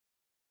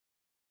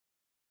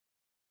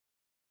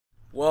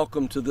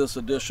Welcome to this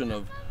edition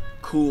of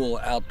Cool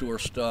Outdoor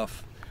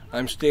Stuff.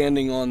 I'm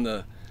standing on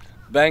the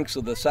banks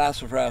of the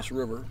Sassafras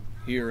River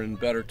here in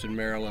Betterton,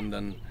 Maryland,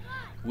 and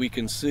we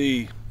can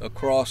see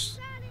across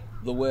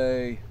the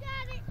way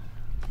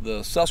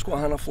the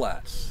Susquehanna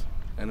Flats.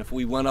 And if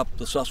we went up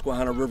the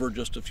Susquehanna River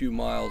just a few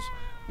miles,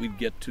 we'd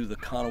get to the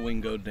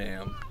Conowingo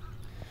Dam.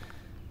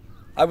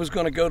 I was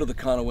going to go to the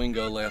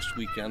Conowingo last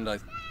weekend. I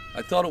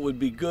thought it would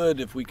be good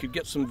if we could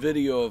get some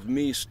video of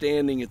me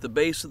standing at the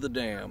base of the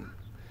dam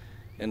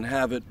and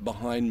have it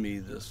behind me,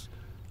 this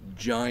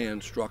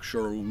giant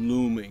structure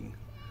looming,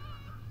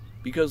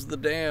 because the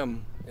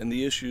dam and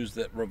the issues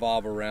that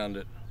revolve around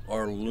it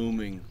are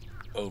looming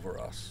over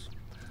us.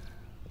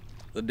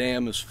 The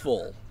dam is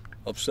full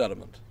of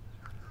sediment.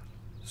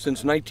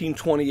 Since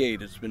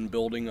 1928 it's been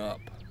building up,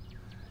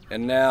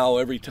 and now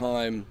every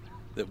time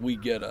that we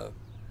get a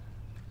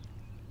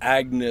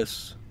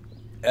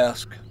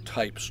Agnes-esque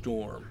type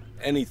storm,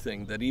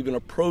 anything that even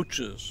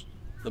approaches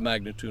the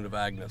magnitude of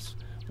Agnes,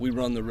 we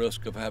run the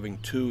risk of having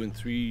 2 and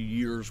 3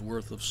 years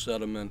worth of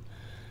sediment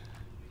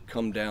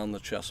come down the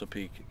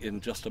Chesapeake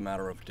in just a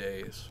matter of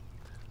days.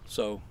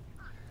 So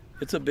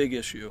it's a big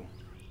issue.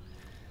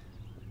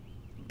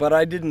 But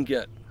I didn't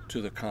get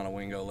to the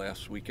Conowingo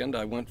last weekend.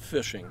 I went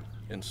fishing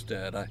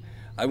instead.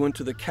 I went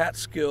to the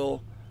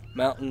Catskill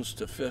Mountains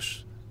to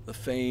fish the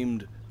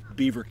famed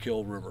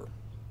Beaverkill River.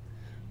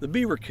 The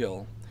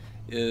Beaverkill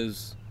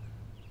is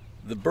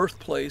the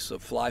birthplace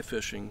of fly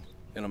fishing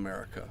in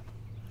America.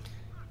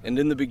 And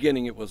in the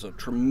beginning it was a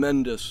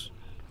tremendous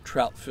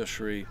trout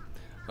fishery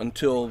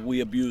until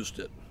we abused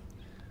it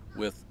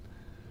with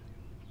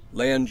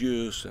land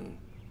use and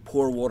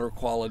poor water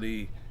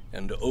quality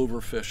and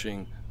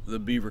overfishing. The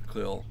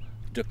Beaverkill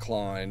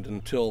declined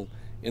until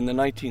in the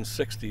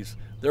 1960s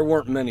there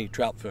weren't many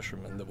trout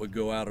fishermen that would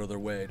go out of their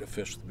way to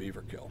fish the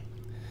Beaverkill.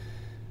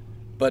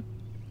 But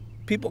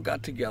people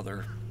got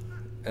together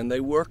and they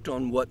worked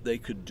on what they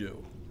could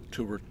do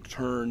to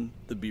return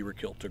the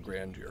Beaverkill to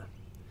grandeur.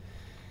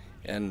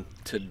 And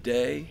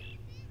today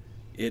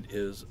it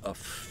is a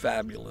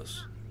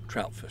fabulous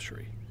trout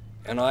fishery.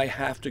 And I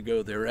have to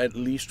go there at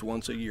least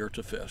once a year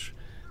to fish,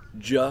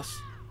 just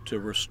to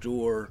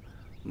restore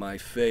my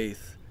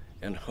faith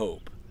and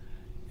hope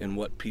in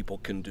what people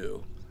can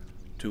do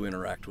to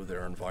interact with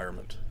their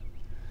environment.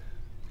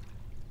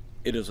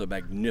 It is a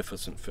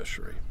magnificent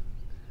fishery.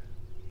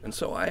 And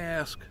so I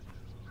ask,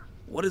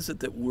 what is it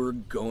that we're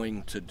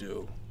going to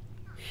do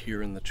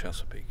here in the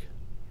Chesapeake?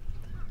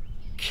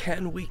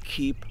 Can we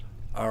keep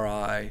our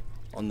eye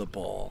on the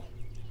ball?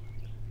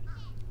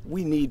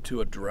 We need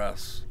to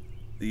address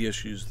the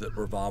issues that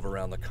revolve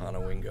around the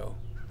Conowingo,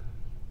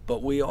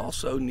 but we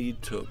also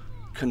need to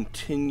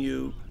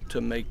continue to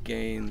make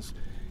gains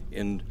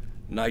in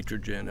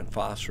nitrogen and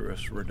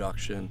phosphorus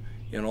reduction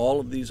in all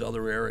of these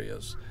other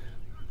areas: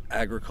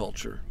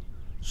 agriculture,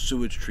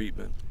 sewage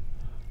treatment,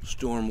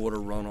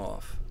 stormwater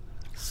runoff,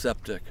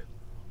 septic.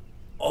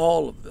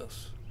 All of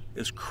this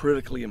is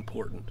critically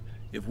important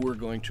if we're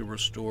going to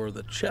restore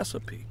the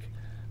Chesapeake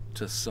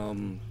to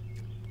some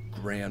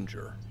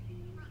grandeur,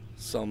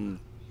 some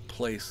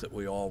place that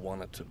we all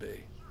want it to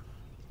be.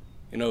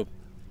 You know,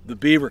 the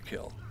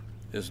Beaverkill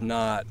is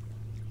not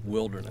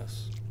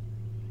wilderness,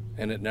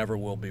 and it never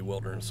will be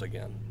wilderness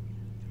again.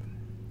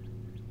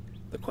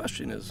 The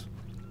question is,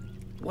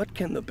 what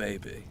can the bay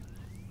be?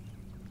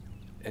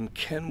 And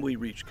can we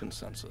reach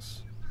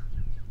consensus?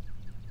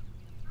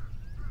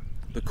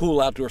 The cool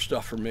outdoor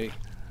stuff for me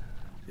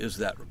is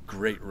that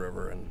great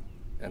river, and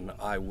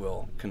I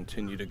will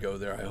continue to go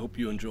there. I hope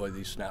you enjoy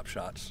these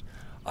snapshots.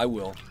 I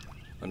will,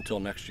 until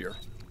next year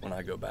when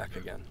I go back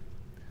again.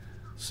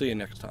 See you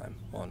next time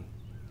on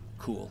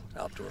Cool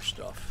Outdoor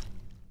Stuff.